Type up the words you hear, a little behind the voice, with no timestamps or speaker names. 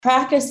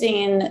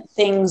practicing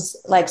things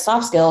like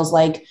soft skills,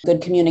 like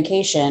good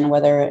communication,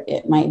 whether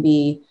it might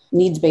be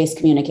needs-based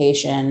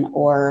communication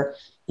or,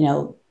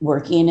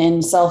 working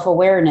in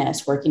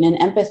self-awareness, working in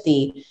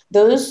empathy,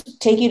 those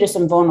take you to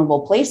some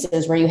vulnerable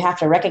places where you have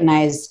to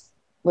recognize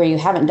where you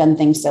haven't done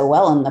things so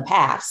well in the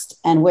past,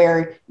 and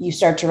where you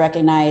start to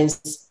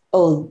recognize,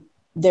 oh,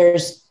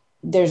 there's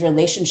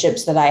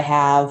relationships that I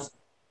have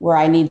where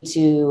I need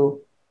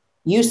to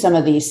use some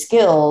of these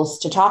skills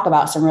to talk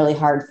about some really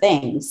hard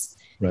things.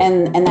 Right.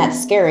 And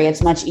that's scary.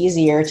 It's much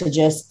easier to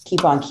just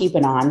keep on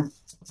keeping on.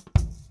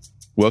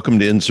 Welcome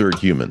to Insert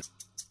Human.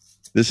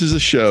 This is a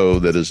show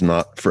that is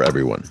not for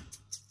everyone.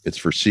 It's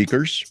for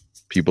seekers,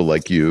 people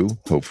like you,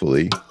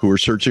 hopefully, who are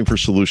searching for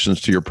solutions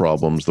to your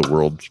problems, the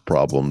world's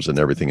problems, and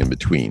everything in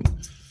between.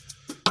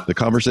 The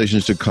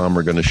conversations to come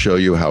are going to show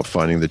you how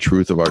finding the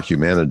truth of our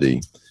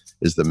humanity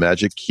is the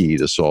magic key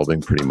to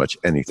solving pretty much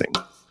anything.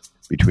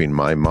 Between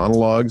my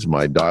monologues,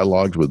 my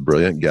dialogues with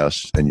brilliant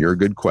guests, and your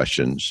good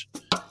questions,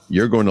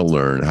 you're going to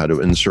learn how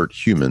to insert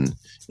human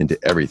into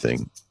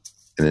everything,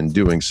 and in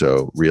doing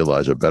so,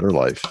 realize a better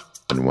life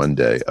and one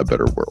day a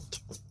better world.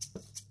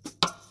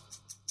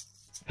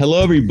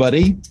 Hello,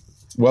 everybody.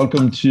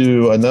 Welcome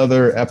to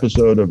another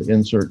episode of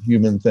Insert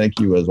Human. Thank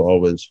you, as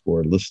always,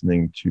 for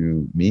listening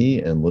to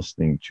me and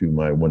listening to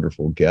my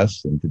wonderful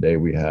guests. And today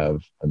we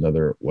have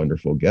another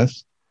wonderful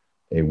guest,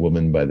 a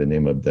woman by the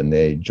name of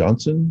Danae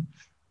Johnson,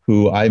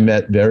 who I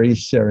met very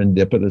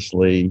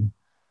serendipitously,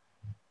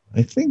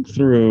 I think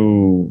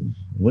through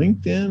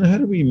LinkedIn. How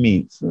did we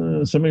meet?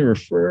 Somebody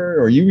referred,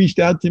 or you reached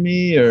out to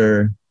me,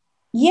 or?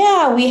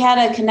 Yeah, we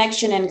had a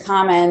connection in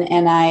common,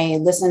 and I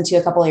listened to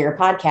a couple of your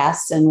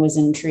podcasts and was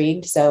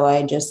intrigued. So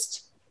I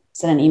just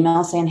sent an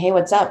email saying, hey,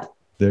 what's up?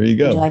 There you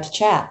go. Would you like to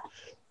chat?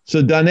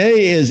 So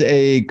Danae is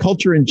a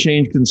culture and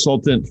change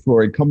consultant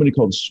for a company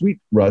called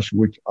SweetRush,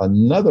 which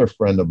another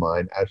friend of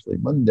mine, Ashley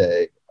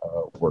Monday,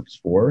 works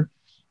for.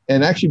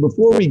 And actually,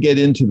 before we get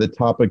into the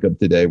topic of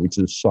today, which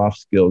is soft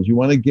skills, you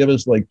want to give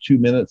us like 2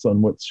 minutes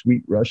on what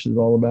SweetRush is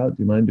all about?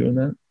 Do you mind doing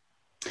that?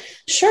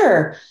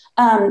 Sure.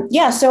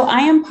 So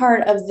I am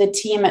part of the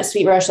team at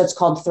SweetRush that's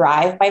called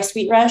Thrive by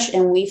SweetRush,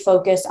 and we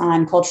focus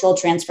on cultural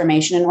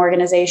transformation in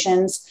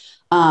organizations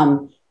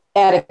at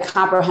a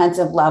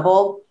comprehensive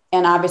level.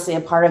 And obviously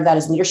a part of that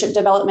is leadership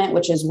development,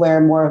 which is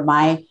where more of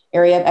my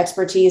area of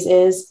expertise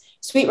is.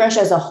 SweetRush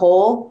as a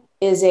whole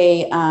is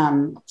they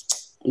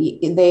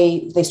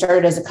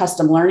started as a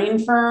custom learning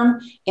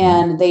firm,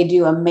 and they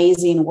do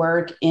amazing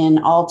work in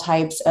all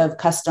types of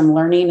custom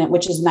learning,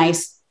 which is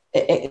nice.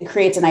 It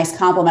creates a nice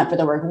complement for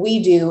the work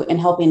we do in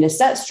helping to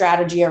set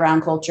strategy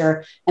around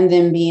culture, and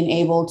then being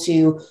able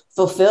to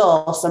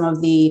fulfill some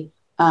of the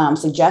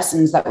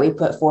suggestions that we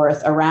put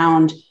forth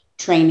around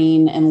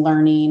training and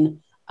learning.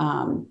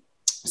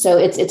 So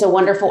it's a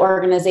wonderful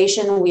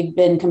organization. We've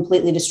been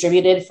completely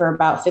distributed for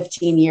about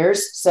 15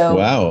 years. So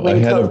wow,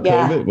 ahead of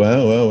COVID.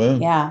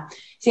 Wow.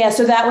 Yeah.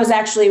 So that was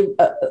actually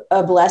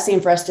a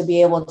blessing for us to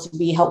be able to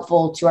be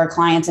helpful to our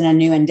clients in a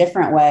new and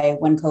different way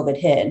when COVID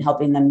hit, and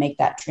helping them make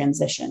that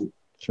transition.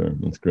 Sure.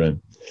 That's great.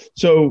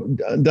 So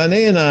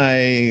Danae and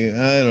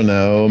I don't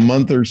know, a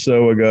month or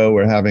so ago,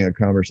 we're having a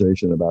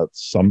conversation about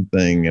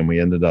something, and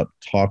we ended up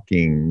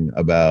talking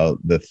about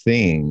the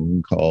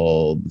thing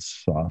called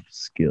soft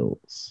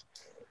skills.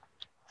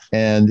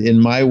 And in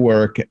my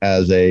work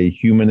as a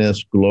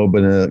humanist,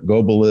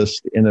 globalist,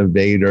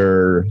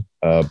 innovator,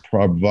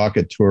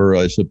 provocateur,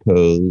 I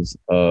suppose,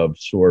 of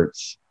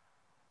sorts,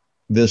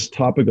 this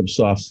topic of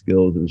soft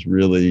skills is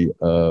really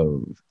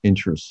of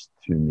interest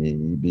to me,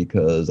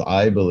 because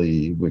I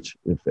believe, which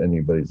if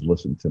anybody's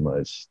listened to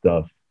my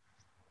stuff,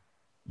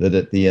 that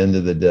at the end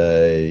of the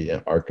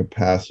day, our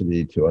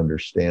capacity to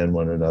understand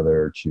one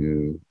another,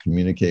 to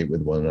communicate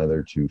with one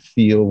another, to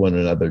feel one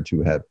another,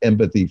 to have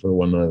empathy for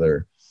one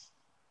another,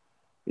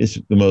 is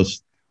the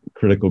most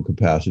critical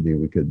capacity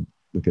we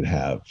could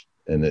have,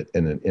 and it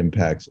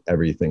impacts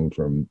everything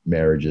from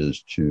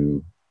marriages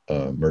to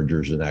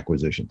mergers and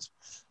acquisitions.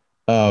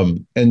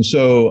 And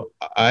so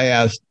I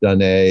asked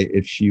Danae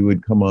if she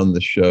would come on the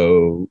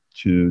show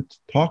to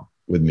talk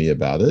with me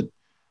about it,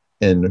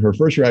 and her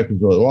first reaction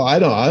was, "Well,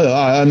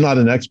 I'm not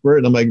an expert."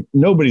 And I'm like,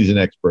 nobody's an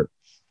expert.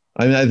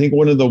 I mean, I think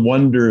one of the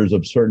wonders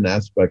of certain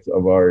aspects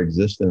of our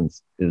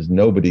existence is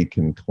nobody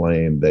can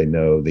claim they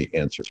know the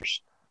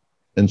answers.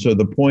 And so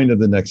the point of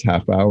the next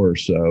half hour or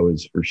so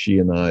is for she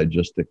and I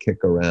just to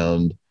kick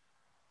around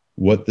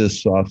what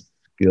this soft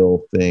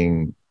skill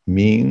thing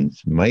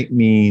might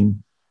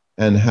mean,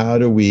 and how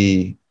do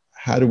we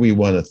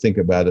want to think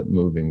about it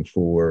moving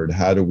forward?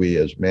 How do we,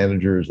 as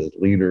managers, as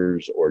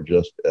leaders, or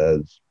just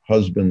as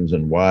husbands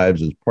and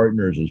wives, as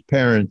partners, as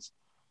parents,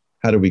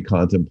 how do we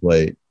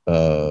contemplate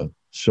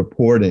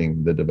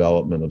supporting the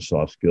development of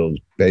soft skills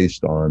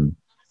based on,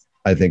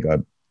 I think,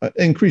 an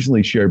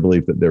increasingly shared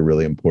belief that they're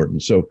really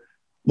important. So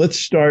let's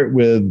start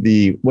with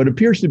what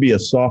appears to be a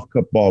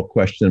softball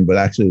question, but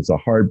actually it's a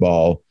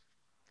hardball,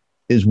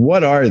 is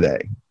what are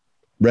they?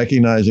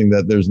 Recognizing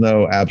that there's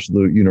no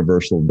absolute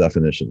universal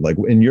definition. Like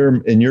in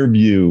your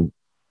view,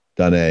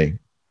 Danae,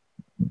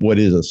 what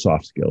is a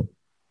soft skill?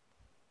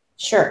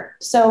 Sure.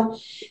 So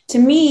to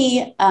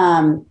me,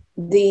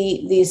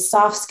 these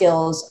soft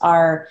skills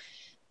are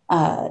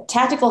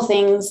tactical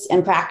things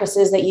and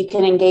practices that you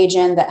can engage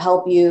in that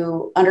help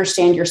you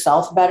understand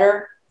yourself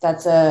better.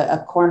 That's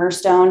a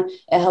cornerstone.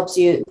 They help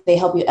you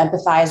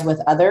empathize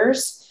with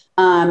others,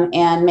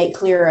 and make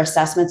clearer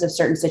assessments of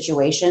certain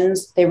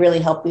situations. They really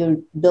help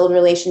you build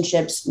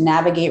relationships,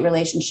 navigate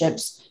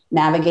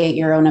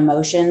your own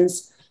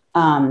emotions.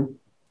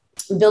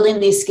 Building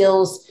these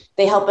skills,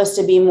 they help us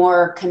to be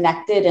more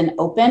connected and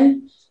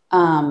open.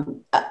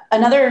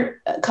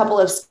 Another couple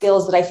of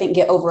skills that I think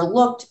get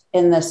overlooked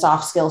in the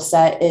soft skill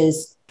set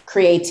is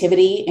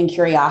creativity and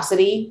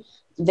curiosity.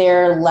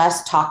 They're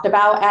less talked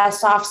about as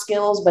soft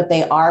skills, but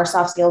they are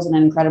soft skills and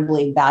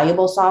incredibly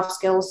valuable soft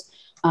skills,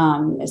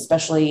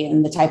 especially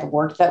in the type of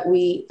work that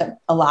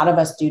a lot of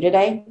us do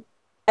today.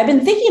 I've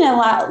been thinking a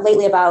lot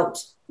lately about,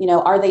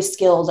 are they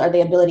skills? Are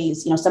they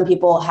abilities? Some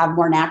people have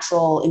more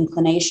natural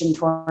inclination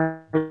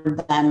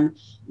toward them,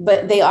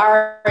 but they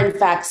are in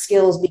fact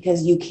skills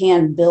because you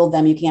can build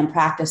them, you can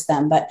practice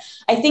them. But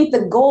I think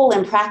the goal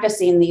in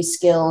practicing these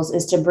skills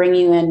is to bring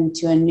you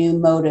into a new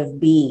mode of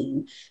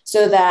being,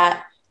 so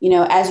that,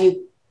 as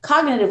you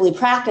cognitively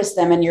practice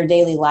them in your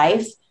daily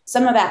life,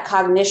 some of that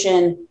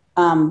cognition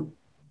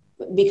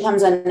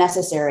becomes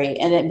unnecessary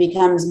and it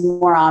becomes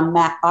more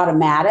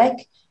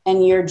automatic,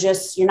 and you're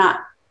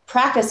not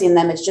practicing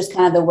them. It's just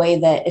kind of the way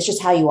that it's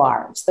just how you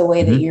are. It's the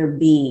way that you're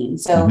being.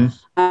 So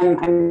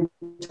I'm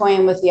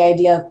toying with the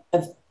idea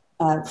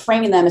of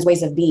framing them as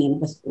ways of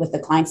being with the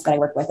clients that I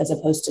work with, as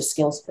opposed to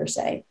skills per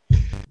se.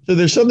 So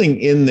there's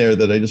something in there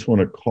that I just want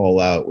to call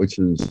out, which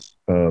is,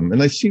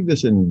 and I see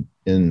this in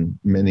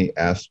many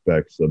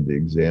aspects of the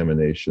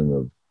examination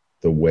of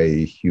the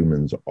way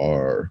humans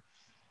are,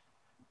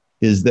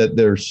 is that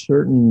there are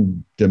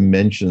certain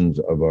dimensions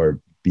of our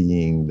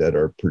being that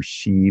are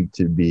perceived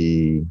to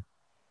be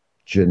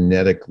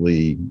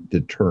genetically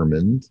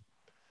determined,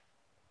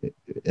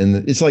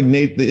 and it's like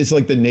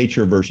the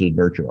nature versus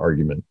nurture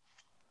argument,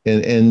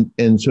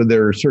 and so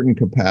there are certain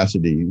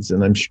capacities,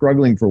 and I'm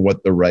struggling for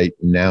what the right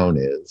noun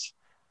is,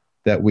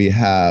 that we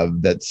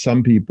have that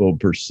some people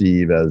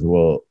perceive as,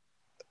 well,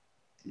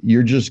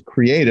 you're just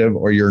creative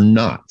or you're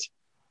not.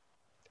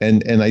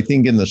 And I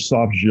think in the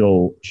soft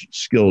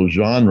skill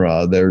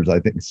genre, there's, I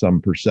think, some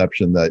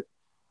perception that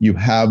you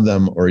have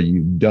them or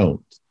you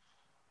don't.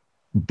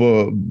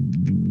 But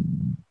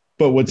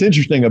what's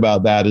interesting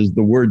about that is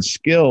the word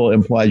skill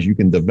implies you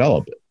can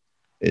develop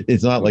it.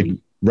 It's not like,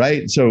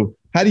 right? So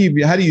how do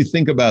you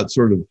think about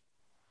sort of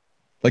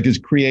like, is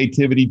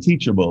creativity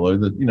teachable, or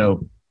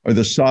are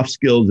the soft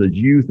skills, as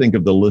you think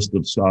of the list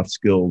of soft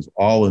skills,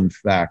 all in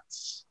fact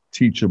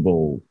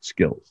teachable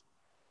skills?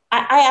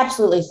 I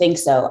absolutely think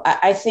so.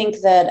 I think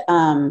that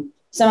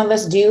some of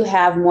us do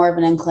have more of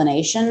an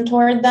inclination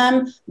toward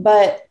them,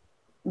 but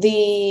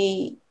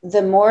the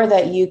more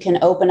that you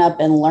can open up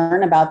and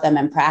learn about them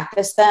and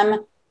practice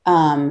them,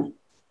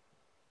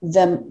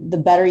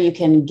 the better you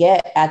can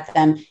get at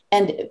them.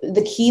 And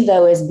the key,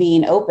 though, is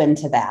being open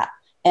to that.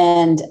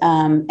 And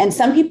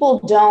some people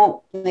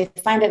don't, they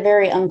find it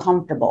very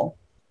uncomfortable,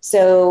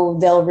 so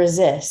they'll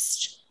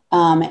resist.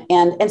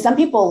 And some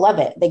people love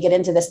it. They get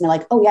into this and they're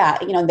like, oh yeah,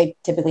 they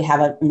typically have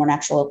a more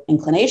natural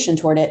inclination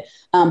toward it.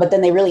 But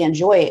then they really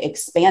enjoy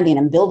expanding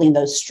and building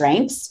those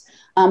strengths.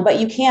 But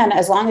you can,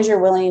 as long as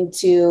you're willing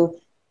to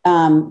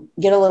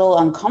get a little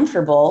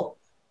uncomfortable,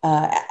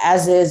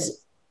 as is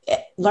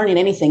learning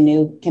anything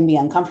new can be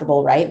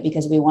uncomfortable, right?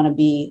 Because we want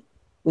to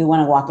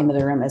walk into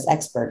the room as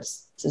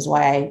experts. This is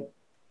why I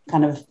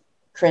kind of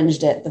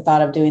cringed at the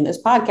thought of doing this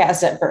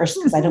podcast at first,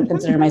 because I don't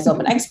consider myself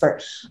an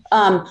expert.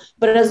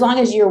 But as long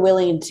as you're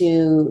willing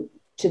to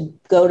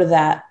go to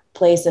that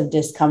place of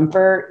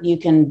discomfort, you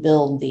can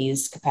build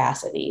these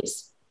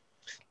capacities.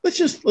 Let's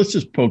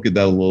just poke at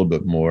that a little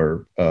bit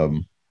more,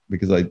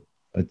 because I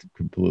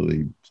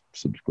completely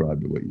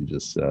subscribe to what you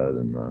just said.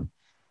 And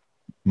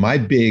my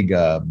big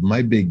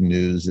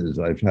news is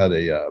I've had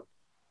a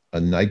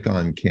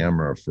Nikon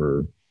camera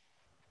for,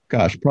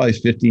 gosh, probably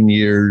 15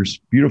 years.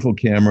 Beautiful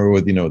camera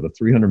with, the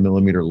 300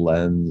 millimeter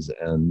lens.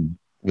 And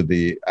with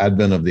the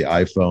advent of the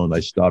iPhone, I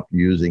stopped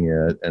using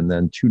it. And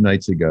then 2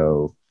 nights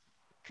ago,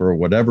 for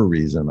whatever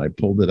reason, I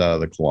pulled it out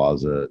of the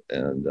closet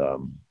and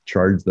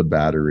charged the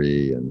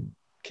battery. And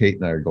Kate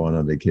and I are going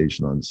on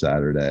vacation on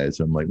Saturday.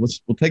 So I'm like,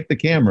 we'll take the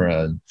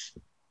camera.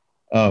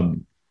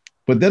 And,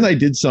 but then I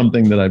did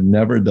something that I've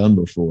never done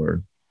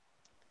before.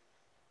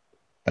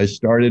 I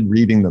started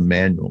reading the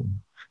manual.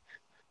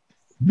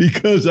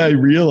 Because I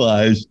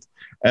realized,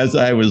 as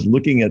I was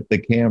looking at the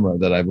camera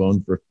that I've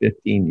owned for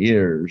 15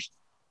 years,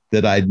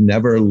 that I'd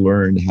never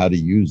learned how to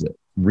use it,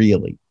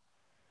 really.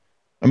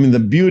 I mean, the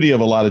beauty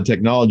of a lot of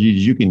technology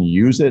is you can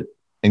use it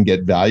and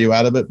get value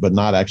out of it, but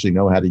not actually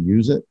know how to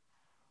use it.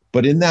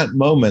 But in that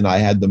moment, I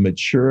had the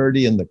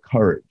maturity and the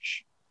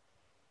courage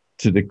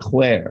to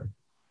declare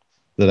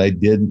that I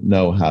didn't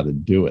know how to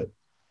do it.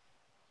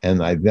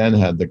 And I then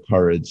had the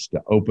courage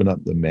to open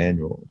up the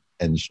manual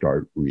and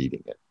start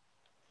reading it.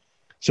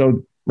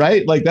 So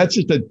right? Like that's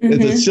just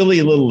it's a Mhm.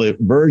 silly little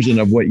version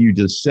of what you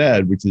just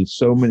said, which is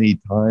so many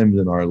times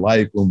in our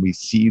life when we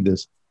see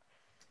this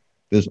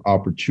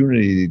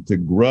opportunity to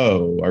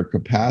grow our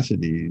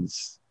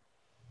capacities,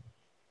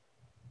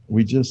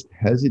 we just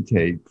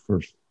hesitate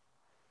for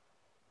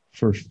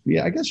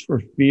fear, I guess for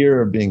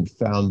fear of being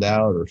found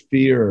out or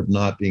fear of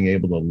not being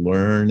able to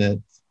learn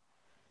it.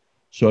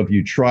 So if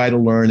you try to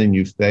learn and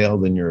you fail,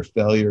 then you're a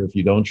failure. If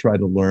you don't try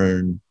to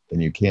learn,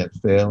 then you can't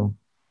fail,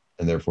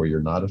 and therefore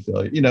you're not a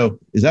failure.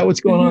 Is that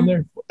what's going on Mhm.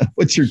 there?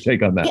 What's your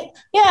take on that?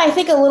 Yeah, I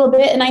think a little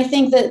bit. And I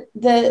think that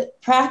the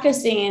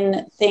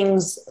practicing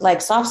things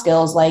like soft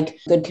skills, like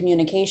good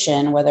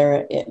communication,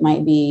 whether it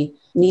might be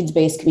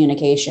needs-based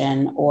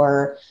communication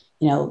or,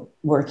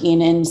 working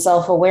in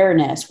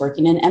self-awareness,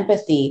 working in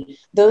empathy,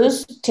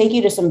 those take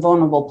you to some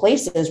vulnerable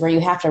places where you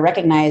have to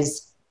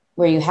recognize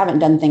where you haven't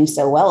done things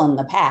so well in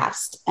the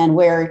past, and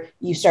where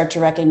you start to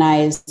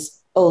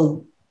recognize,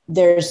 oh,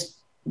 there's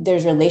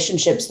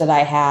relationships that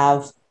I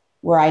have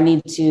where I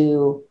need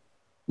to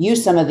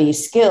use some of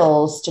these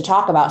skills to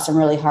talk about some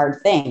really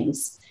hard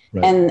things.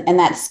 Right. And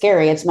that's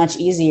scary. It's much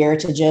easier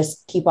to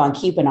just keep on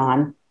keeping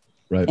on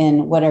Right.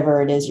 in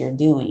whatever it is you're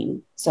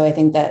doing. So I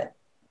think that,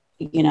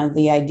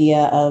 the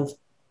idea of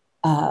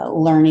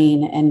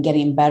learning and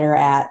getting better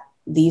at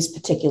these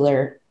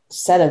particular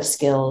set of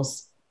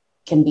skills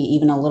can be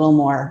even a little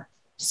more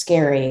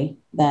scary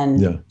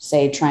than,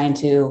 say, trying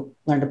to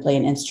learn to play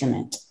an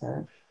instrument.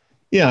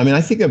 Yeah, I mean, I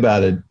think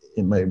about it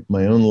in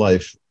my own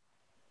life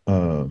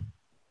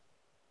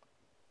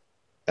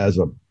as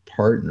a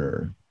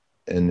partner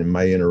and in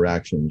my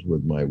interactions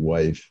with my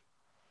wife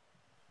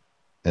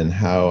and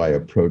how I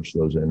approach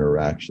those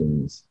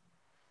interactions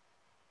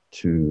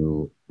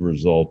to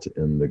result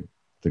in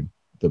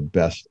the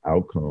best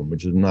outcome,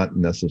 which is not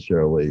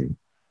necessarily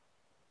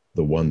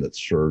the one that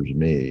serves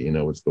me,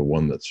 it's the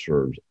one that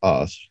serves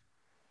us.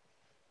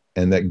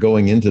 And that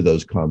going into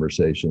those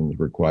conversations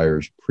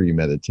requires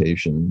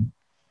premeditation.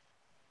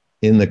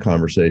 In the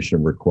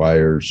conversation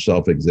requires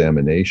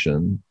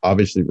self-examination,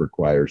 obviously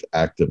requires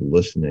active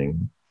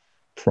listening,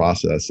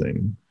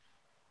 processing,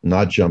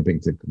 not jumping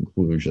to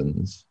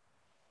conclusions,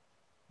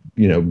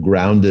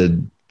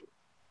 grounded,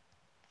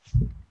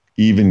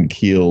 even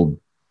keeled,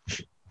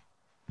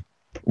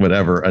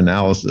 whatever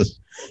analysis,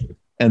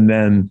 and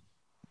then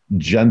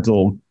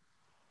gentle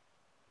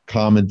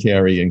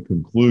commentary and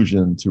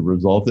conclusion to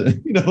result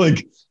in,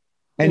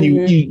 and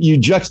you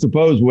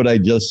juxtapose what I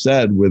just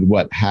said with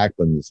what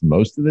happens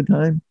most of the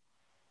time.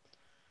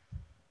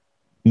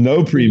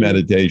 No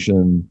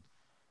premeditation,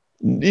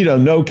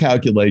 no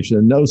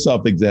calculation, no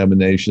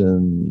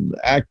self-examination,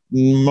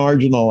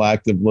 marginal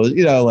active,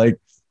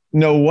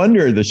 no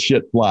wonder the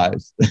shit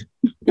flies.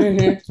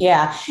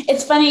 Yeah.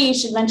 It's funny you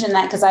should mention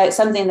that, because it's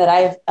something that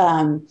I've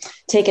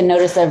taken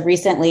notice of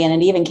recently, and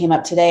it even came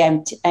up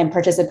today. I'm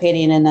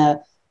participating in a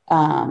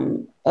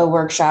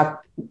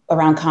workshop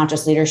around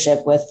conscious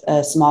leadership with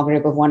a small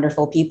group of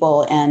wonderful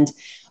people. And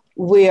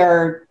we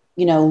are,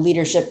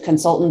 leadership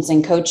consultants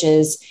and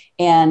coaches.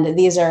 And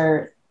these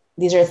are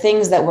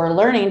things that we're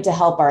learning to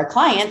help our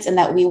clients and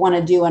that we want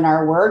to do in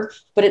our work,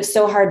 but it's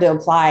so hard to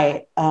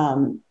apply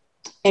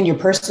in your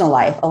personal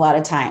life. A lot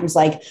of times,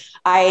 like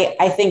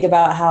I think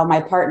about how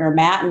my partner,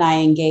 Matt, and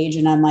I engage,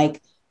 and I'm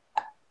like,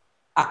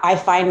 I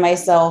find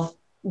myself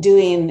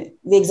doing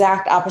the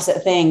exact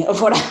opposite thing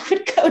of what I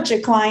would coach a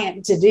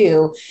client to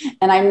do.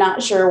 And I'm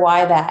not sure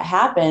why that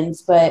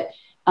happens, but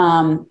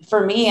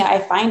for me, I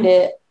find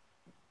it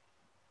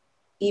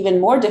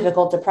even more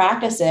difficult to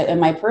practice it in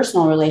my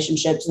personal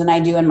relationships than I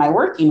do in my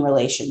working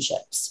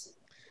relationships.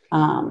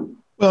 Well,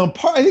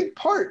 I think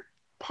part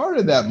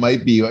of that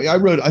might be, I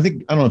don't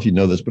know if you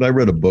know this, but I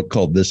wrote a book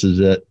called This Is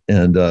It.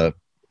 And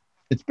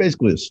it's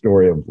basically a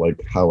story of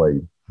like how I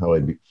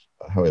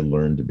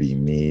learned to be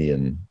me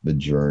and the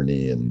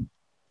journey. And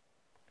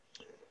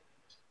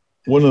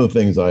one of the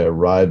things I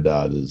arrived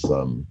at is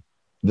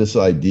this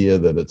idea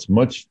that it's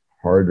much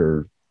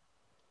harder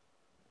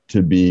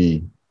to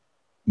be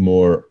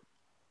more,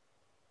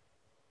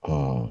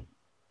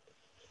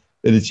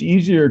 that it's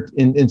easier,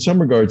 in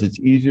some regards, it's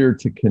easier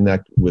to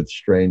connect with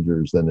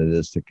strangers than it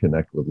is to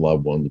connect with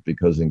loved ones,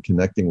 because in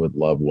connecting with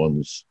loved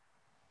ones,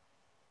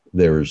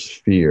 there's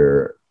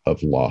fear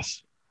of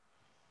loss.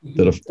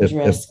 That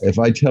if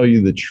I tell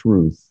you the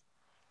truth,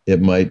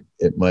 it might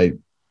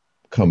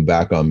come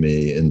back on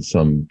me in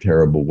some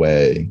terrible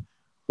way.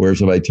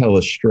 Whereas if I tell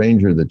a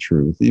stranger the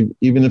truth,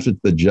 even if it's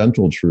the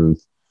gentle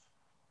truth,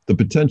 the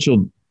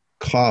potential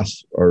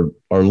costs are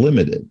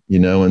limited,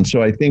 And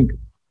so I think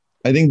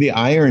the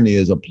irony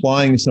is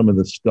applying some of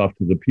this stuff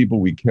to the people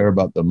we care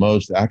about the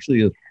most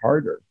actually is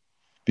harder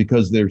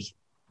because there's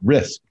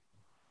risk.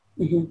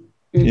 Mm-hmm.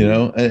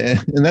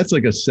 And that's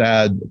like it's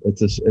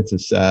a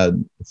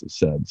sad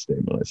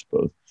statement, I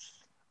suppose.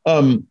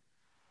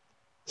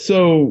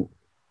 So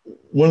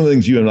one of the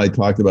things you and I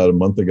talked about a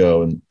month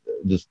ago, and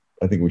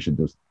I think we should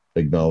just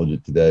acknowledge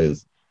it today,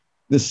 is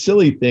this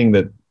silly thing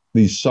that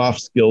these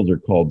soft skills are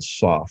called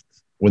soft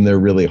when they're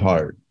really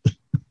hard.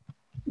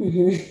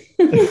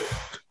 Mm-hmm.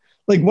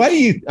 Like, why do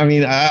you, I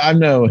mean, I'm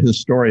no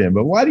historian,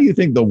 but why do you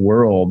think the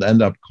world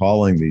end up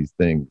calling these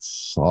things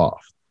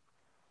soft?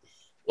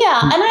 Yeah,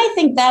 and I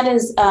think that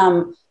is,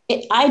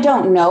 I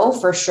don't know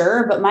for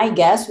sure, but my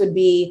guess would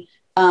be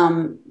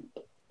um,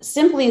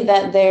 simply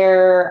that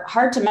they're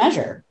hard to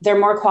measure. They're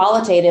more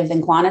qualitative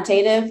than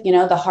quantitative. You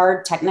know, the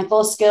hard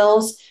technical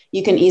skills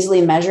you can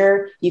easily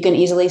measure. You can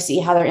easily see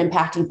how they're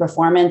impacting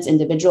performance,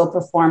 individual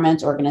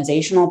performance,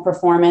 organizational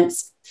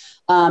performance.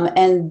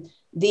 And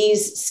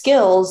these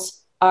skills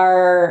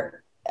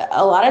are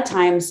a lot of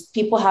times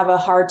people have a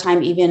hard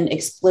time even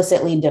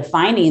explicitly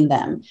defining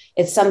them.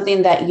 It's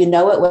something that you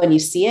know it when you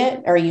see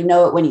it, or you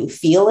know it when you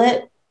feel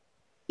it,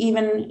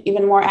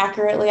 even more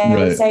accurately, I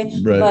would Right,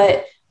 say.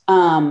 right,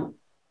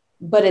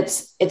 But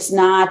it's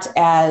not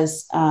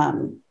as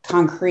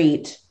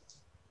concrete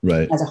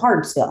right, as a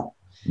hard skill.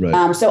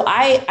 right. So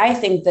I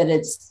think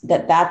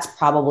that that's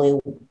probably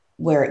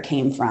where it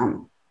came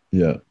from.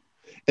 Yeah.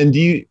 And do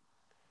you,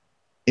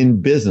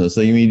 in business,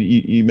 like,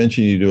 you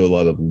mentioned you do a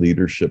lot of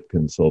leadership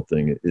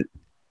consulting.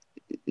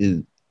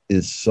 Is,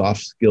 is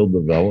soft skill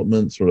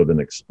development sort of an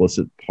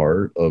explicit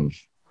part of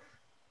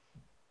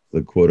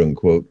the quote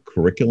unquote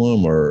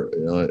curriculum, or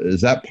is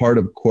that part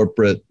of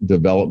corporate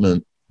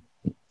development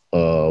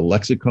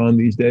lexicon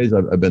these days?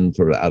 I've been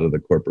sort of out of the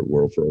corporate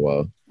world for a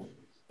while.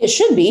 It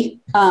should be,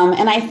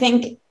 and I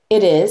think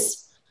it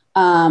is.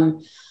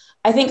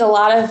 I think a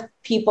lot of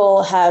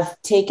people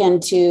have taken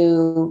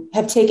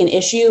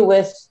issue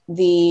with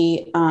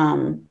the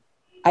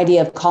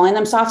idea of calling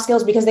them soft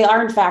skills, because they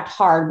are in fact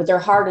hard, but they're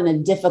hard in a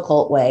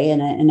difficult way,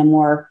 in a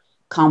more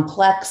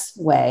complex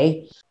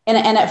way.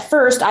 And at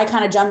first, I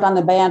kind of jumped on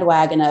the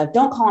bandwagon of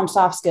don't call them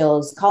soft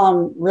skills, call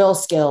them real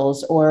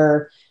skills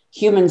or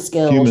human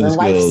skills or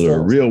life skills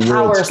or real world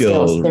power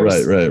skills.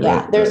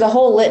 There's a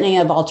whole litany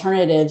of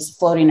alternatives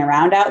floating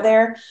around out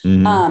there.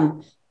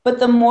 Mm-hmm. But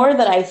the more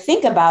that I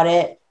think about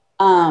it,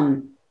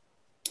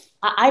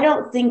 I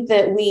don't think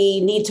that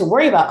we need to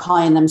worry about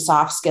calling them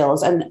soft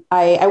skills. And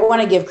I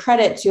want to give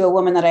credit to a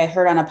woman that I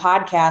heard on a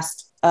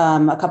podcast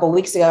a couple of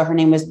weeks ago. Her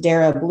name was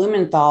Dara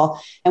Blumenthal.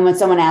 And when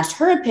someone asked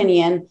her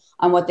opinion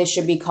on what they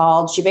should be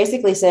called, she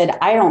basically said,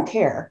 I don't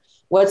care.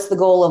 What's the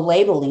goal of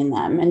labeling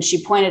them? And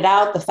she pointed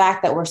out the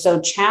fact that we're so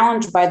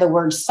challenged by the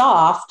word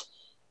soft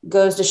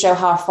goes to show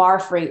how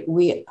far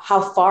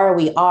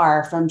we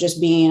are from just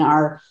being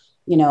our,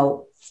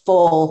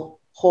 full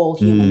whole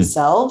human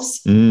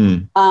selves.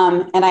 And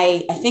I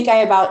think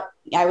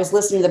I was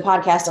listening to the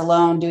podcast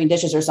alone doing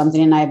dishes or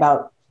something, and I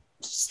about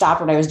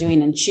stopped what I was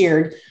doing and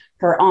cheered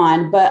her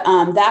on. But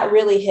that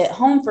really hit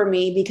home for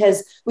me,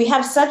 because we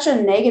have such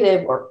a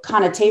negative or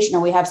connotation, or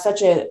we have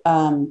such a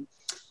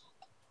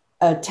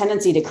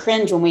tendency to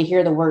cringe when we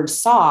hear the word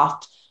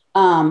soft.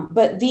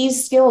 But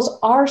these skills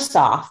are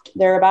soft.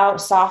 They're about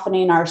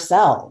softening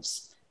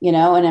ourselves,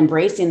 and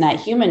embracing that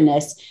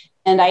humanness.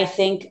 And I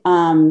think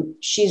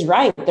she's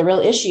right. The real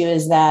issue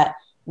is that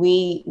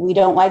we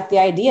don't like the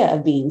idea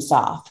of being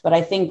soft. But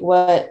I think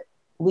what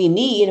we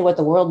need, and what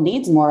the world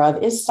needs more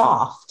of, is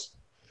soft.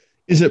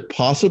 Is it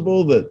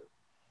possible that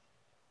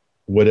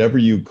whatever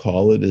you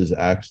call it is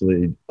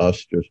actually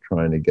us just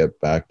trying to get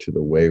back to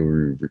the way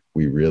we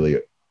really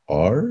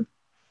are?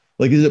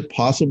 Like, is it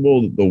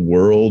possible that the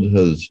world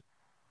has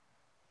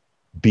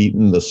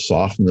beaten the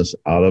softness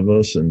out of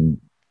us and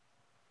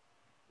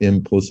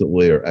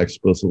implicitly or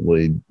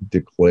explicitly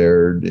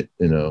declared,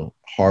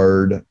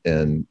 hard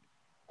and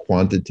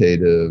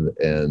quantitative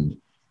and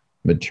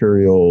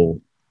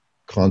material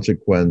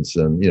consequence,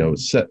 and,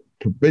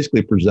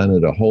 basically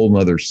presented a whole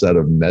nother set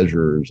of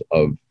measures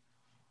of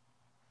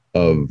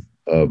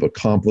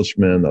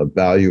accomplishment, of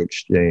value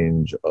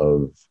exchange,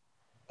 of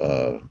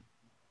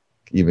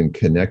even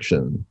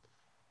connection,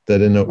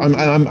 that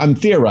I'm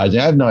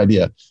theorizing, I have no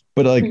idea,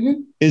 but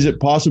is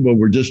it possible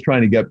we're just trying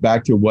to get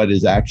back to what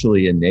is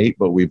actually innate,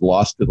 but we've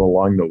lost it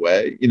along the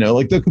way?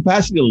 Like the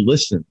capacity to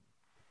listen.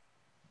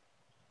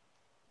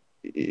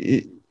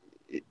 Is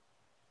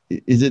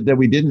it that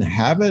we didn't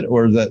have it,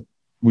 or that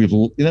we've,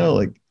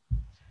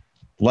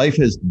 life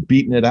has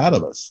beaten it out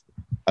of us?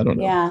 I don't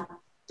know. Yeah,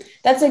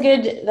 that's a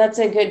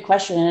good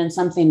question, and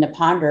something to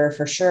ponder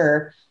for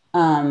sure.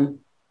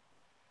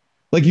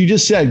 Like you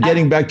just said,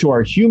 getting back to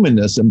our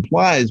humanness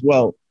implies,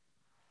 well,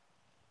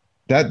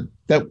 that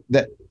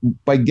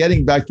by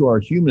getting back to our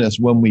humanness,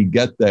 when we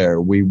get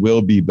there, we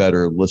will be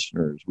better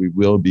listeners. We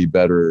will be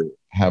better,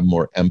 have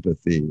more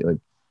empathy.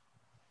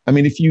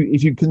 If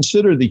you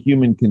consider the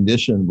human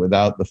condition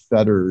without the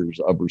fetters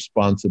of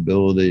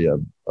responsibility,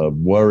 of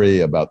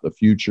worry about the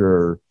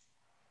future,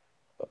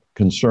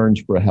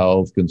 concerns for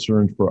health,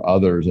 concerns for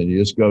others, and you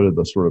just go to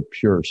the sort of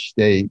pure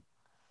state,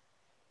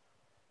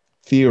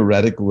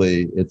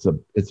 theoretically, it's a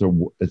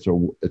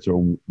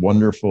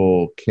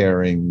wonderful,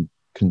 caring,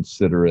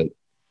 considerate,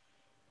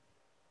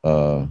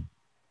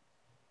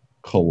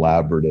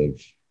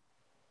 collaborative.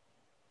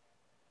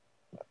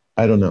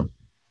 I don't know.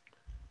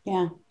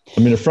 Yeah.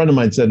 A friend of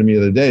mine said to me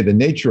the other day, the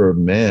nature of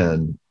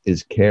man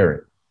is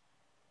caring.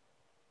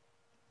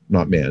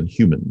 Not man,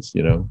 humans,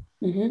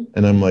 And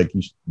I'm like,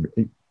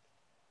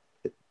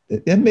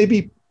 and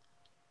maybe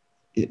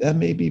that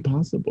may be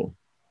possible.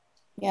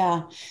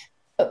 Yeah.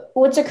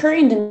 What's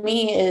occurring to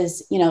me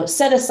is,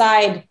 set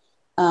aside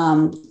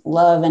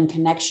love and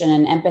connection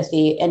and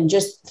empathy and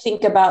just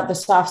think about the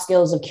soft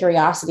skills of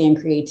curiosity and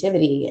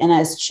creativity. And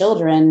as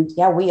children,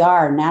 yeah, we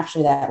are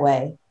naturally that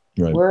way.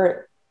 Right.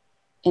 We're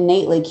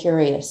innately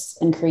curious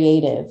and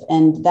creative.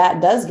 And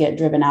that does get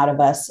driven out of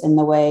us in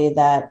the way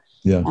that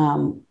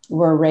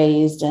we're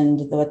raised and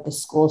what the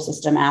school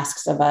system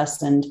asks of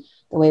us and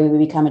the way we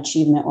become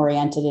achievement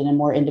oriented in a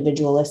more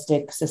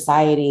individualistic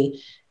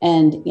society.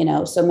 And,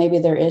 so maybe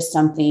there is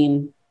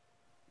something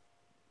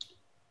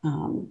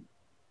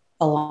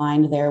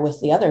aligned there with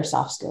the other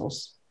soft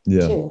skills.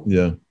 Too.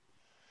 Yeah.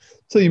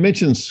 So you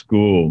mentioned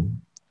school.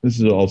 This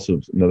is also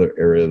another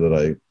area that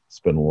I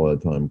spend a lot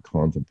of time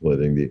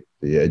contemplating,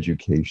 the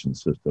education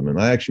system.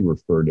 And I actually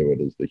refer to it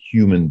as the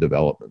human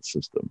development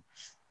system,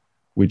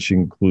 which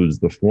includes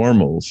the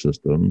formal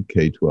system,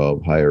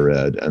 K-12, higher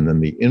ed, and then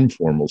the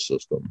informal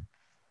system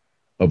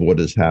of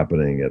what is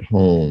happening at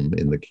home,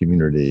 in the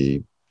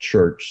community,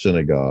 church,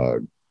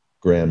 synagogue,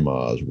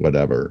 grandmas,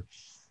 whatever.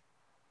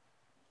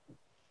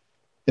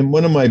 And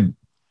one of my,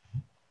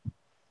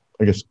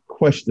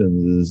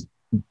 questions is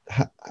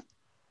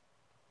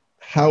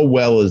how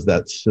well is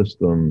that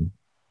system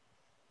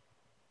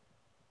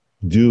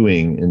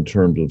doing in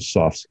terms of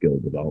soft skill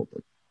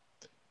development?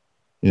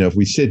 If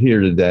we sit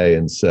here today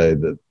and say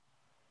that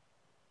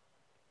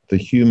the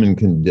human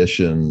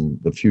condition,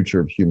 the future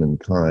of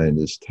humankind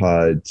is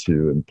tied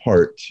to, in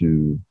part,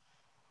 to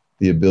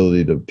the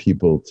ability of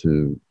people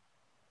to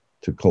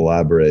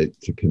collaborate,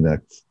 to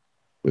connect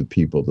with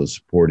people, to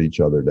support each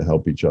other, to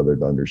help each other,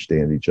 to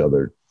understand each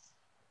other,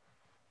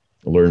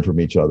 learn from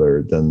each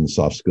other, then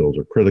soft skills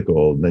are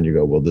critical. And then you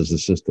go, well, is the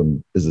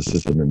system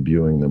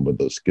imbuing them with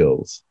those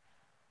skills?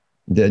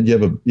 Dan,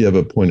 do you have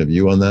a point of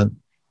view on that?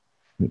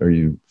 Are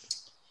you?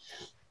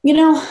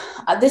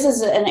 This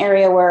is an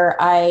area where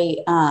I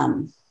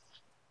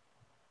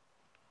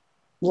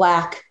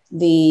lack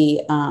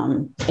the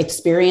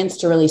experience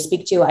to really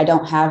speak to. I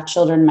don't have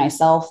children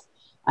myself.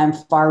 I'm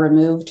far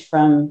removed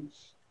from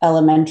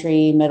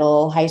elementary,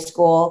 middle, high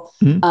school.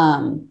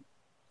 Mm-hmm.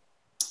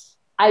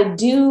 I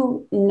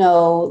do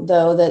know,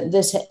 though, that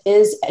this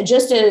is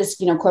just as,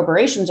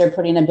 corporations are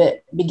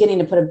beginning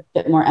to put a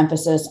bit more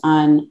emphasis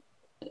on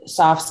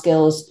soft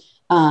skills.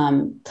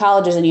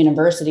 Colleges and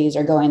universities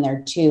are going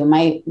there too.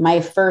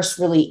 My first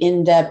really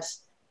in-depth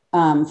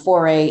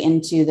foray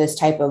into this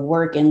type of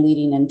work and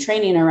leading and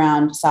training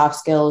around soft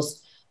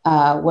skills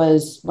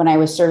was when I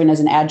was serving as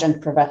an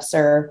adjunct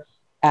professor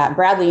at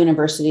Bradley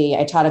University.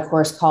 I taught a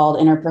course called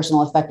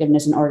Interpersonal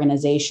Effectiveness in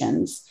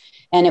Organizations,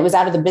 and it was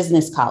out of the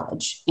business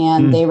college,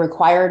 and they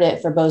required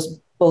it for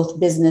both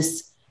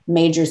business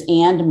majors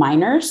and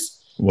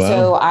minors. Wow.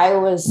 So I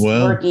was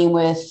working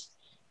with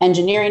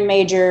engineering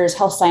majors,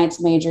 health science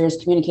majors,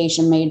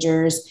 communication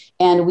majors,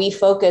 and we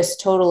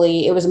focused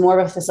totally, it was more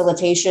of a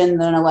facilitation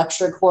than a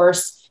lecture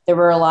course. There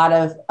were a lot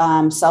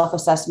of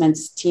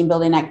self-assessments, team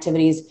building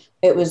activities.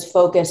 It was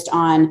focused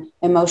on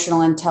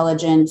emotional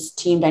intelligence,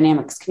 team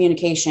dynamics,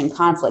 communication,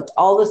 conflict,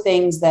 all the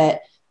things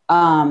that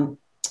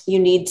you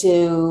need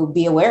to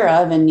be aware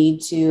of and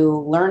need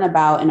to learn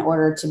about in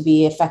order to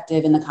be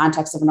effective in the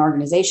context of an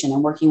organization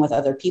and working with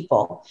other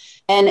people.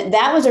 And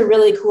that was a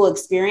really cool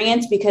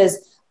experience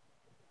because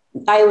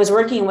I was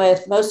working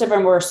with, most of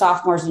them were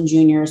sophomores and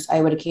juniors.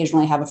 I would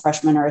occasionally have a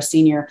freshman or a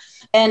senior.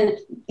 And,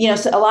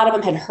 so a lot of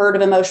them had heard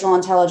of emotional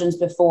intelligence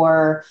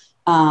before,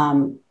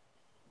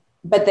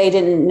 but they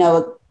didn't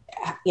know,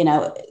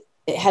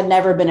 it had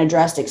never been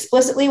addressed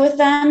explicitly with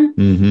them.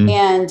 Mm-hmm.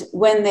 And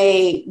when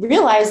they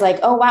realized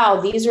oh, wow,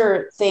 these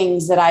are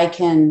things that I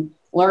can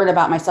learn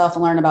about myself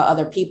and learn about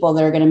other people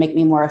that are going to make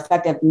me more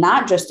effective,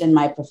 not just in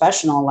my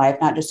professional life,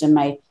 not just in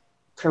my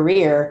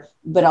career,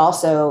 but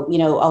also,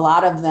 a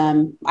lot of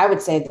them, I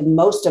would say that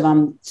most of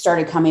them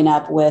started coming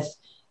up with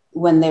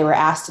when they were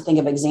asked to think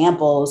of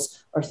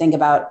examples or think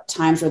about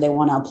times where they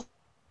want to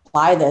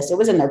apply this, it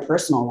was in their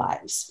personal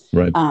lives.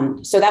 Right.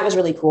 So that was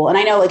really cool. And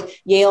I know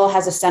Yale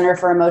has a Center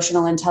for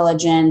Emotional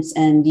Intelligence,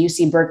 and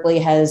UC Berkeley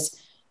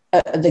has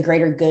the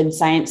Greater Good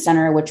Science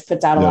Center, which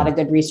puts out a lot of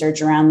good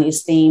research around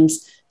these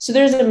themes. So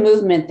there's a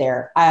movement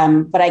there,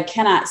 but I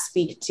cannot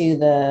speak to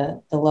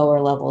the lower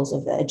levels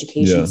of the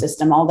education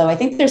system. Although I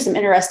think there's some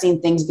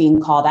interesting things being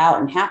called out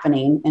and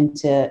happening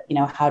into,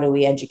 how do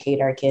we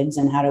educate our kids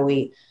and how do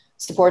we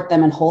support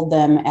them and hold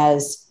them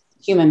as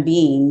human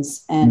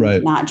beings and we're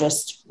not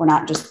just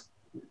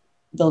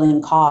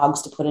building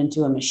cogs to put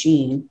into a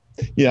machine.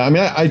 Yeah, I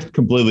mean, I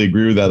completely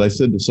agree with that. I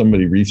said to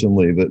somebody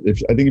recently that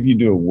if you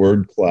do a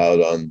word cloud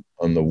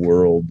on the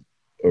world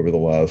over the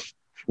last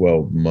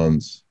 12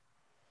 months,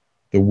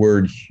 the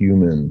word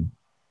human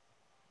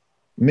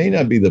may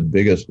not be the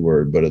biggest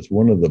word, but it's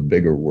one of the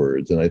bigger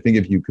words. And I think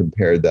if you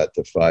compared that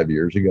to 5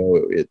 years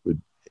ago,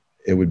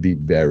 it would be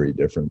very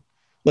different.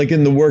 Like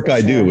in the work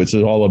I do, which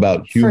is all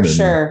about human. For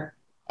sure.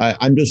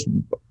 I'm just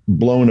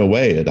blown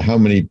away at how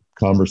many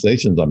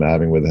conversations I'm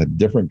having with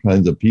different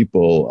kinds of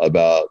people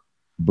about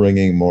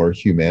bringing more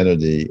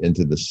humanity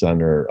into the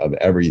center of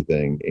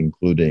everything,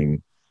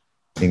 including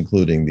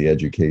including the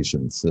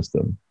education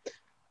system.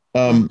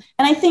 And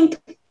I think,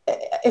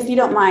 if you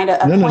don't mind, a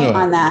point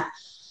on that.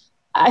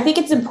 I think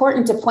it's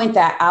important to point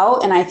that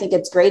out. And I think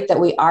it's great that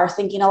we are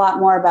thinking a lot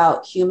more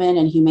about human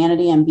and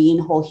humanity and being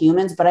whole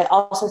humans. But I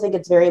also think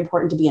it's very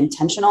important to be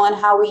intentional in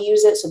how we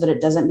use it so that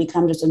it doesn't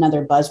become just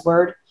another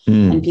buzzword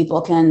and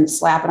people can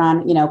slap it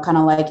on, kind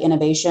of like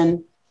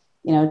innovation,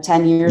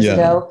 10 years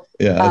ago.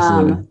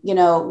 Yeah,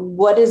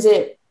 what does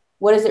it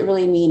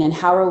really mean? And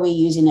how are we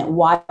using it?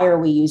 Why are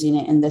we using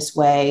it in this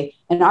way?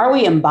 And are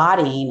we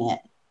embodying it?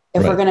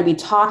 If we're going to be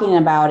talking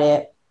about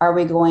it, are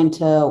we going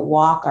to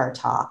walk our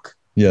talk?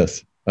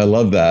 Yes, I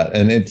love that.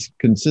 And it's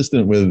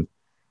consistent with,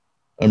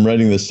 I'm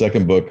writing this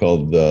second book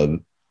called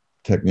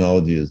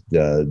Technology is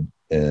Dead.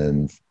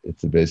 And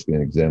it's basically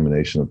an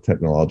examination of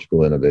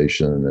technological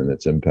innovation and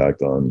its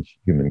impact on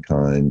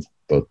humankind,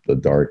 both the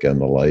dark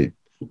and the light,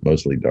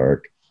 mostly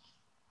dark.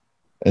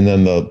 And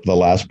then the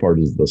last part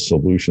is the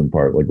solution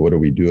part. Like, what do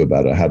we do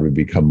about it? How do we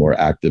become more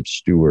active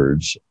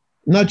stewards,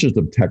 not just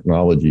of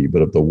technology,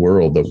 but of the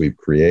world that we've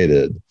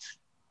created?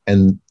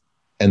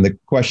 And the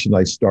question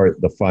I start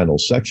the final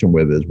section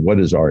with is, what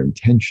is our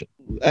intention?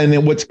 And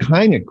then what's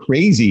kind of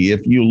crazy,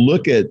 if you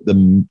look at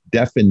the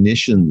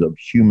definitions of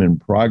human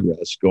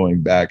progress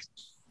going back,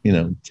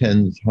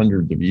 tens,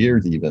 hundreds of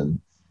years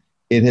even,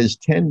 it has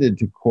tended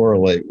to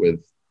correlate with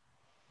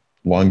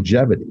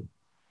longevity.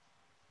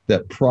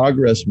 That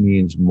progress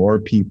means more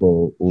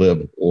people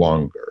live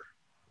longer.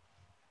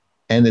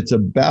 And it's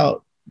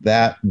about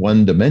that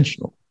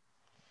one-dimensional.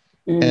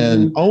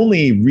 And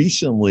only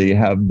recently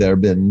have there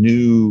been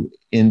new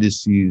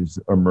indices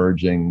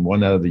emerging,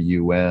 one out of the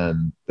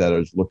UN that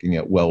is looking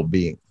at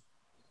well-being.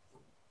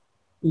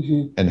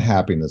 And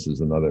happiness is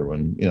another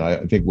one.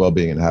 I think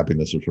well-being and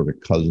happiness are sort of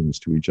cousins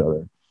to each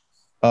other.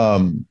 I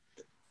think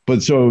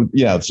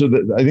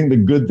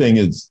the good thing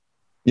is,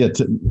 a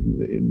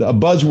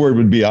buzzword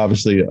would be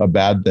obviously a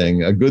bad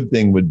thing. A good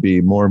thing would be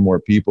more and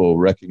more people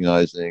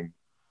recognizing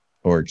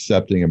or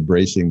accepting,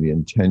 embracing the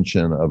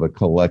intention of a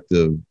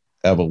collective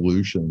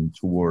evolution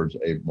towards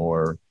a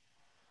more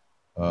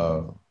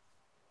a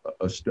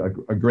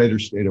greater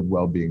state of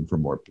well-being for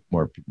more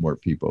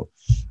people.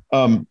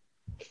 I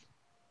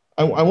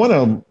want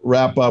to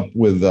wrap up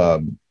with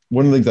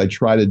one of the things I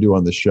try to do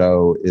on the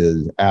show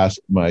is ask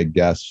my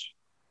guests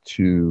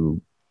to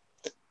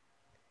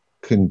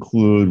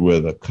conclude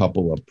with a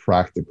couple of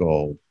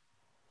practical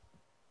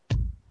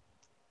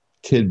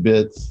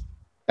tidbits,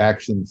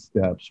 action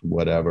steps,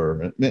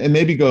 whatever. And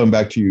maybe going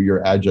back to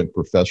your adjunct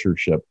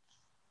professorship,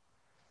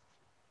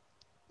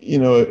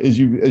 as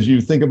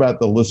you think about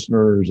the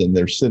listeners and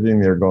they're sitting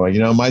there going,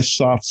 my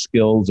soft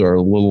skills are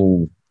a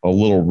little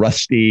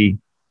rusty.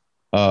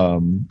 I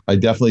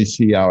definitely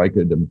see how I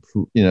could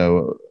improve,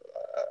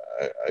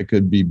 I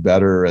could be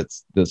better at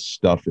this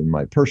stuff in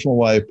my personal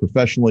life,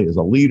 professionally, as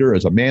a leader,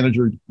 as a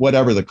manager,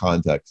 whatever the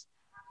context.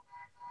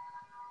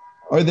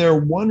 Are there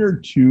one or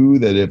two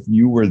that if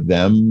you were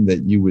them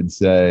that you would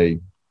say,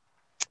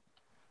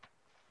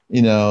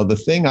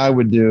 the thing I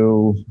would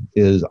do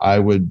is I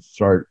would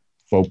start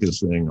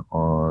focusing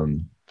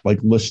on like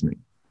listening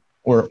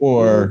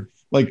or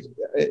like,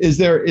 is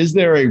there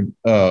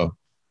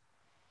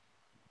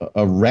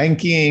a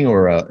ranking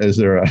or is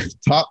there a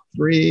top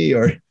three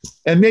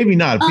and maybe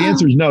not. If the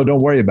answer is no,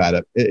 don't worry about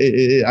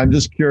it. I'm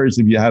just curious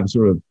if you have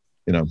sort of,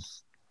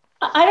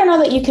 I don't know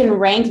that you can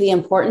rank the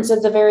importance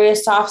of the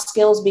various soft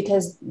skills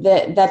because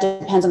that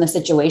depends on the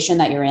situation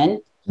that you're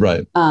in.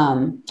 Right.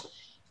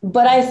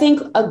 But I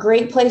think a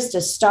great place to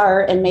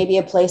start, and maybe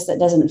a place that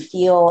doesn't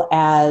feel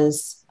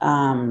as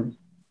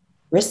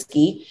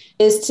risky,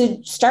 is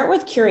to start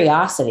with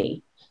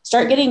curiosity.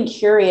 Start getting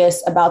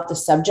curious about the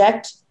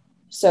subject.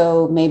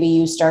 So maybe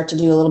you start to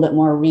do a little bit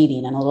more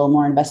reading and a little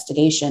more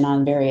investigation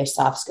on various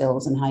soft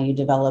skills and how you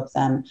develop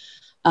them.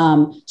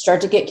 Start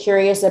to get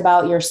curious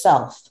about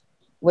yourself.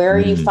 Where are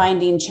you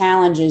finding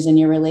challenges in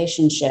your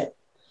relationship?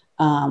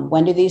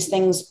 When do these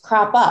things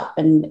crop up,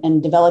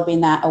 and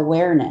developing that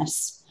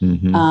awareness,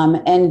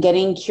 and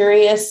getting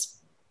curious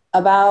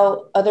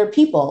about other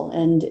people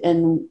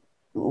and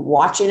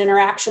watching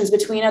interactions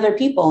between other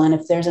people. And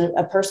if there's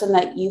a person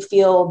that you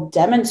feel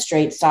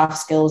demonstrates soft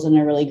skills in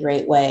a really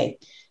great way,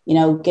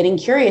 getting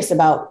curious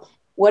about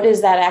what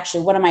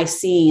am I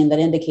seeing that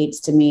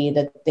indicates to me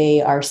that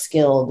they are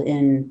skilled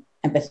in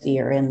empathy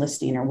or in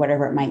listening or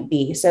whatever it might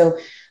be. So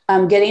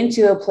getting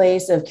to a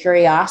place of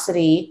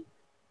curiosity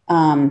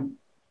and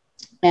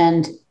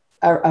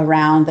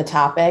around the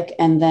topic,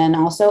 and then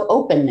also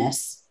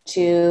openness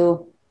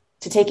to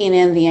taking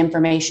in the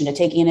information, to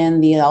taking in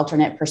the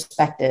alternate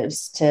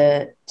perspectives,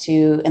 and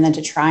then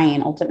to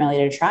trying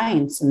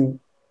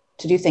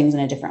to do things in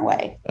a different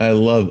way. I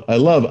love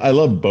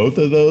both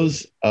of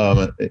those.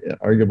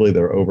 Arguably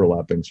they're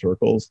overlapping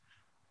circles.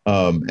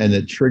 And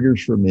it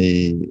triggers for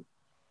me,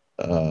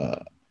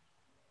 I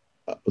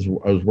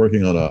was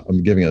working on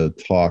I'm giving a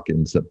talk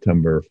in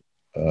September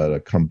at a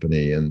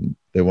company, and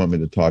they want me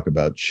to talk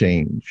about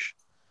change.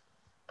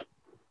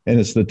 And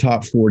it's the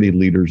top 40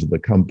 leaders of the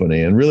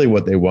company. And really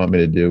what they want me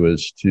to do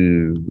is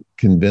to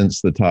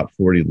convince the top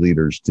 40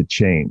 leaders to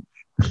change.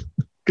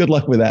 Good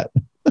luck with that.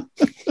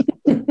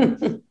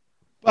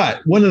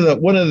 But one of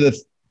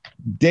the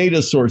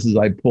data sources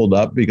I pulled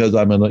up, because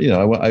I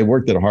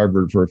worked at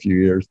Harvard for a few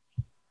years.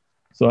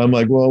 So I'm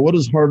like, well, what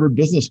does Harvard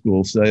Business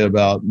School say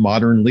about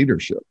modern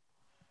leadership?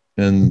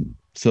 And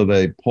so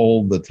they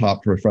polled the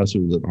top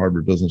professors at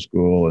Harvard Business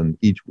School, and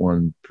each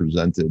one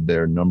presented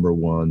their number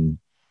one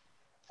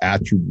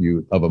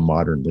attribute of a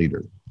modern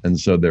leader. And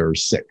so there are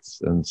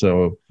 6. And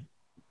so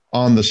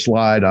on the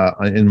slide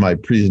in my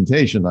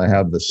presentation, I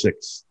have the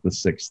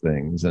six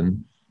things.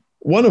 And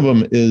one of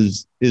them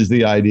is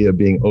the idea of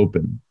being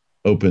open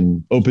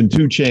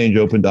to change,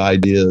 open to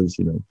ideas,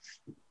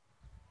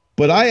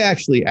 But I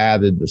actually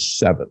added the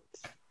 7th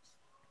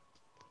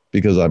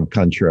because I'm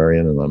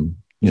contrarian and I'm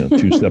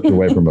 2 steps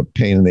away from a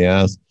pain in the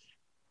ass.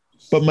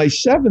 But my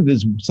 7th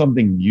is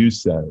something you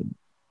said,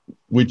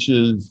 which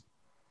is,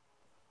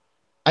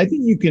 I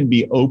think you can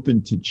be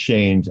open to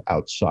change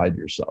outside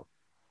yourself.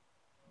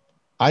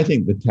 I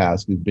think the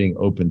task is being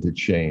open to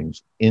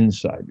change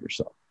inside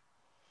yourself,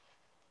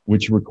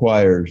 which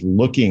requires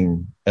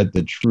looking at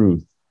the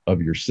truth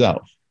of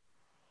yourself.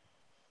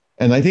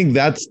 And I think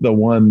that's the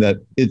one that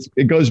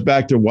it goes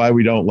back to why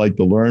we don't like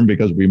to learn,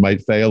 because we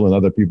might fail and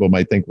other people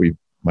might think we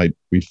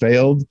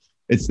failed.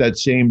 It's that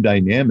same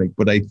dynamic,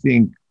 but I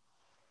think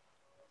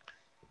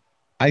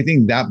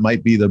that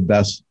might be the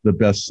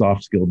best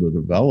soft skill to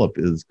develop,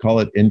 is call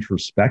it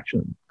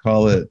introspection,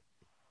 call it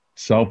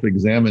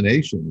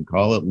self-examination,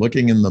 call it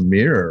looking in the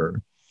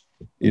mirror.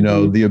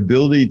 The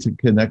ability to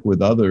connect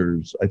with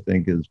others, I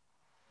think, is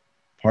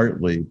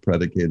partly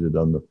predicated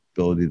on the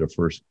ability to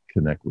first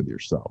connect with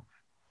yourself.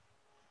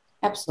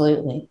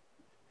 Absolutely.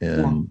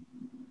 And,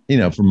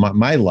 for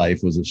my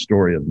life was a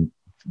story of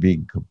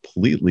being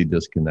completely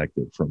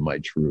disconnected from my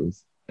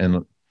truth.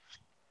 And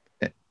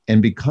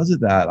because of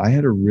that, I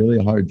had a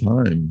really hard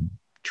time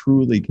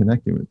truly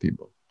connecting with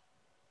people.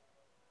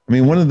 I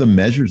mean, one of the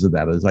measures of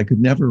that is I could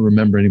never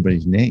remember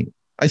anybody's name.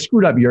 I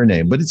screwed up your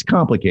name, but it's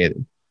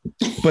complicated.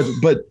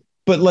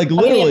 But like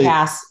literally,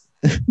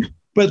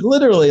 but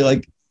literally,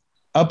 like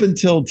up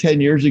until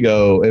 10 years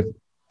ago, if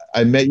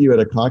I met you at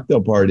a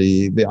cocktail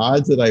party, the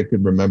odds that I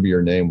could remember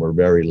your name were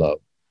very low.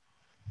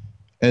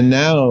 And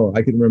now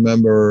I can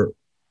remember,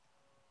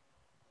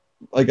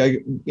 like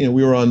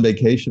we were on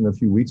vacation a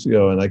few weeks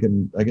ago, and I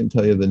can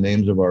tell you the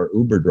names of our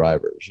Uber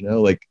drivers.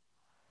 Like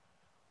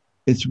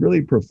it's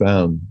really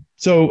profound.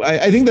 So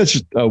I think that's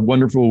just a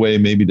wonderful way,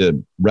 maybe,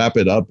 to wrap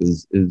it up.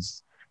 Is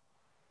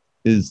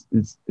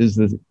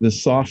the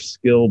soft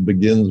skill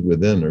begins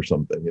within, or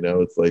something.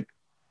 It's like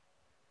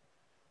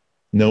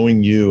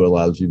knowing you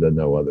allows you to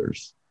know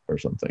others, or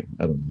something.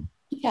 I don't know.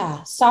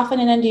 Yeah, soften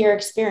it into your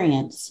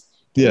experience.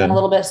 Yeah, a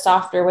little bit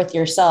softer with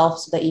yourself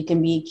so that you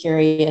can be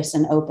curious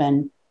and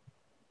open.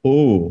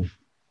 Oh,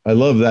 I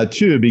love that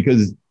too,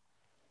 because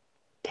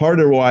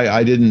part of why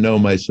I didn't know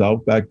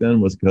myself back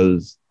then was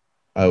because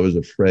I was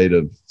afraid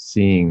of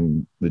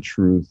seeing the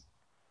truth.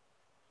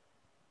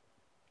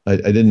 I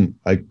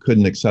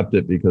couldn't accept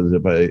it, because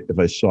if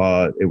I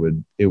saw it,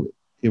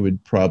 it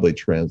would probably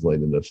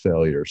translate into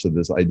failure. So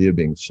this idea of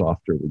being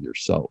softer with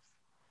yourself,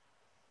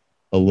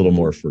 a little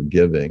more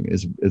forgiving,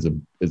 is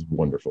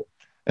wonderful,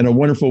 and a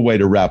wonderful way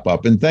to wrap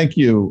up. And thank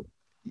you.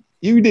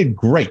 You did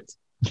great.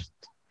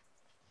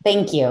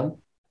 Thank you.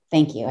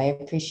 I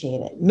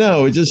appreciate it.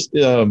 No, it just,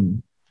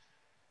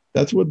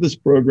 that's what this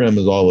program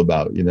is all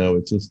about.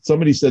 It's just,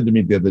 somebody said to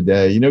me the other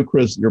day,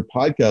 Chris, your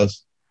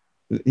podcast,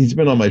 he's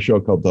been on my show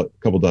a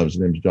couple times.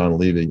 His name's John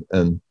Levy.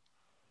 And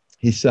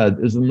he said,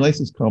 it was the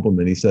nicest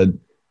compliment. He said,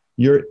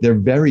 they're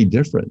very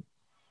different,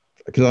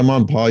 because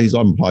he's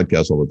on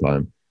podcasts all the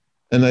time.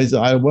 And I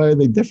said, why are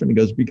they different? He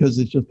goes, because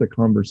it's just a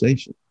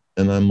conversation.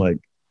 And I'm like,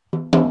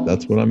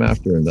 that's what I'm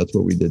after. And that's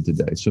what we did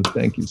today. So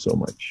thank you so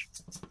much.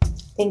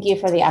 Thank you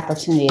for the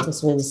opportunity.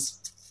 This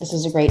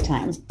was a great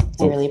time.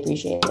 I really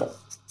appreciate it.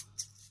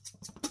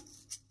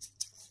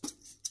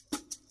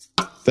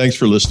 Thanks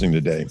for listening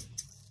today.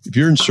 If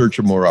you're in search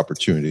of more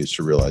opportunities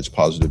to realize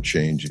positive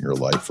change in your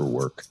life or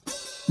work,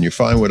 and you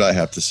find what I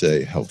have to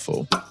say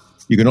helpful,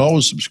 you can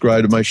always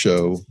subscribe to my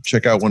show,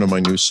 check out one of my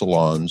new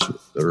salons.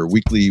 There are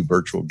weekly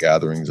virtual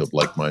gatherings of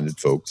like-minded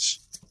folks.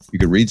 You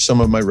can read some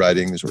of my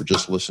writings or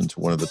just listen to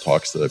one of the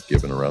talks that I've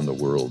given around the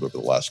world over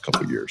the last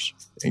couple of years.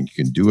 And you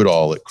can do it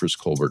all at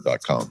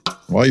chriscolbert.com.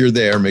 While you're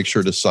there, make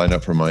sure to sign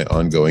up for my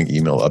ongoing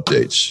email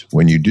updates.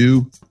 When you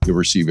do, you'll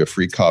receive a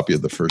free copy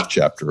of the first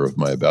chapter of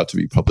my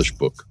about-to-be-published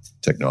book,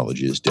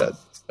 Technology is Dead.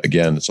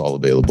 Again, it's all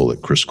available at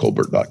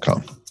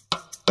chriscolbert.com.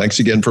 Thanks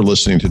again for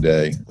listening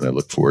today, and I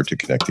look forward to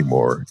connecting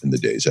more in the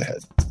days ahead.